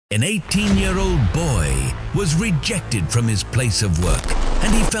An 18-year-old boy was rejected from his place of work,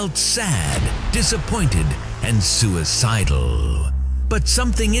 and he felt sad, disappointed, and suicidal. But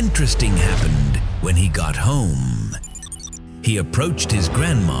something interesting happened when he got home. He approached his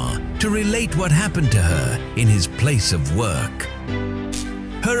grandma to relate what happened to her in his place of work.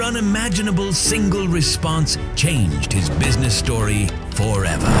 Her unimaginable single response changed his business story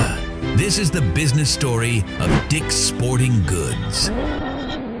forever. This is the business story of Dick's Sporting Goods.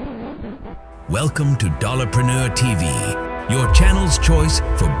 Welcome to DollarPreneur TV, your channel's choice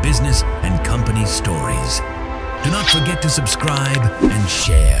for business and company stories. Do not forget to subscribe and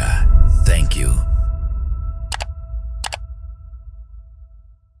share. Thank you.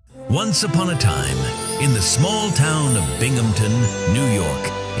 Once upon a time, in the small town of Binghamton, New York,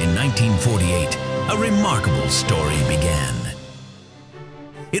 in 1948, a remarkable story began.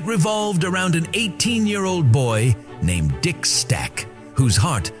 It revolved around an 18-year-old boy named Dick Stack, whose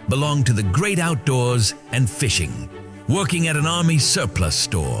heart belonged to the great outdoors and fishing. Working at an Army surplus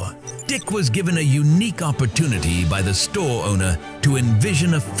store, Dick was given a unique opportunity by the store owner to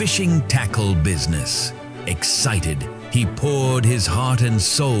envision a fishing tackle business. Excited, he poured his heart and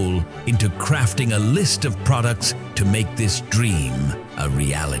soul into crafting a list of products to make this dream a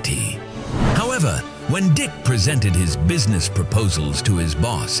reality. However, when Dick presented his business proposals to his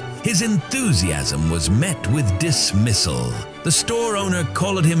boss, his enthusiasm was met with dismissal. The store owner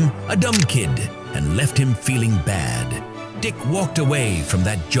called him a dumb kid and left him feeling bad. Dick walked away from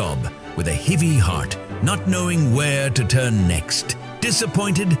that job with a heavy heart, not knowing where to turn next.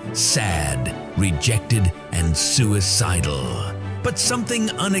 Disappointed, sad, rejected, and suicidal. But something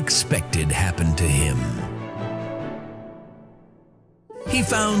unexpected happened to him. He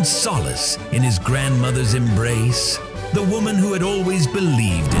found solace in his grandmother's embrace, the woman who had always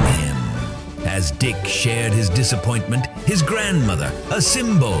believed in him. As Dick shared his disappointment, his grandmother, a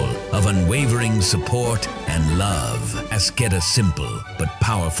symbol of unwavering support and love, asked a simple but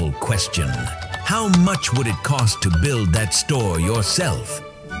powerful question. How much would it cost to build that store yourself?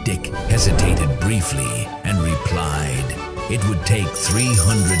 Dick hesitated briefly and replied, it would take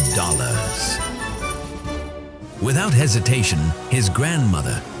 $300. Without hesitation, his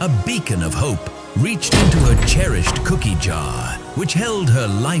grandmother, a beacon of hope, reached into her cherished cookie jar, which held her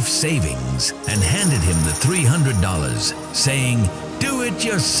life savings, and handed him the $300, saying, "Do it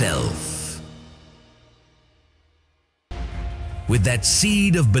yourself." With that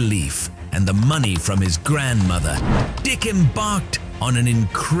seed of belief and the money from his grandmother, Dick embarked on an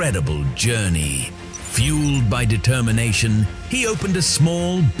incredible journey. Fueled by determination, he opened a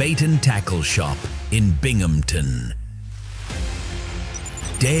small bait and tackle shop in Binghamton.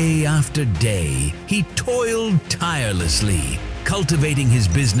 Day after day, he toiled tirelessly, cultivating his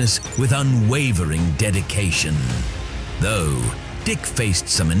business with unwavering dedication. Though Dick faced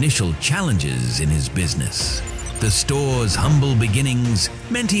some initial challenges in his business. The store's humble beginnings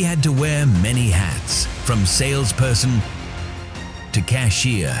meant he had to wear many hats, from salesperson to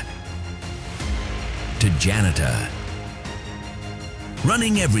cashier to janitor,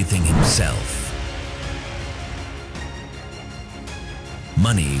 running everything himself.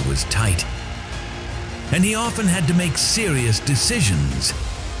 Money was tight, and he often had to make serious decisions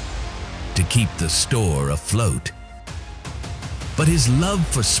to keep the store afloat. But his love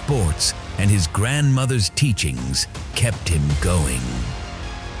for sports and his grandmother's teachings kept him going.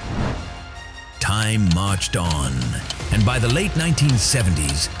 Time marched on, and by the late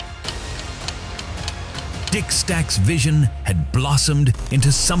 1970s, Dick Stack's vision had blossomed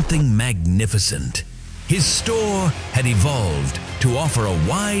into something magnificent. His store had evolved to offer a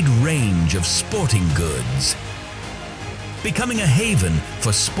wide range of sporting goods, becoming a haven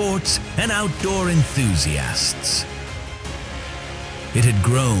for sports and outdoor enthusiasts. It had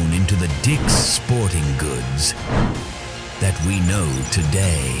grown into the Dick's Sporting Goods that we know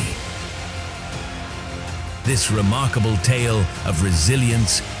today. This remarkable tale of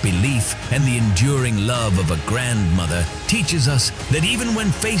resilience, belief, and the enduring love of a grandmother teaches us that even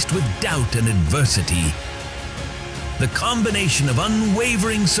when faced with doubt and adversity, the combination of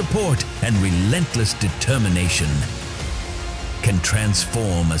unwavering support and relentless determination can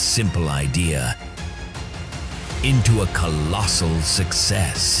transform a simple idea into a colossal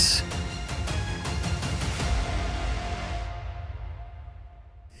success.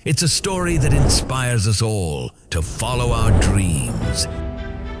 It's a story that inspires us all to follow our dreams,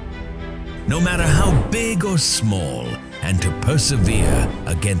 no matter how big or small, and to persevere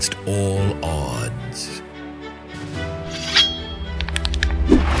against all odds.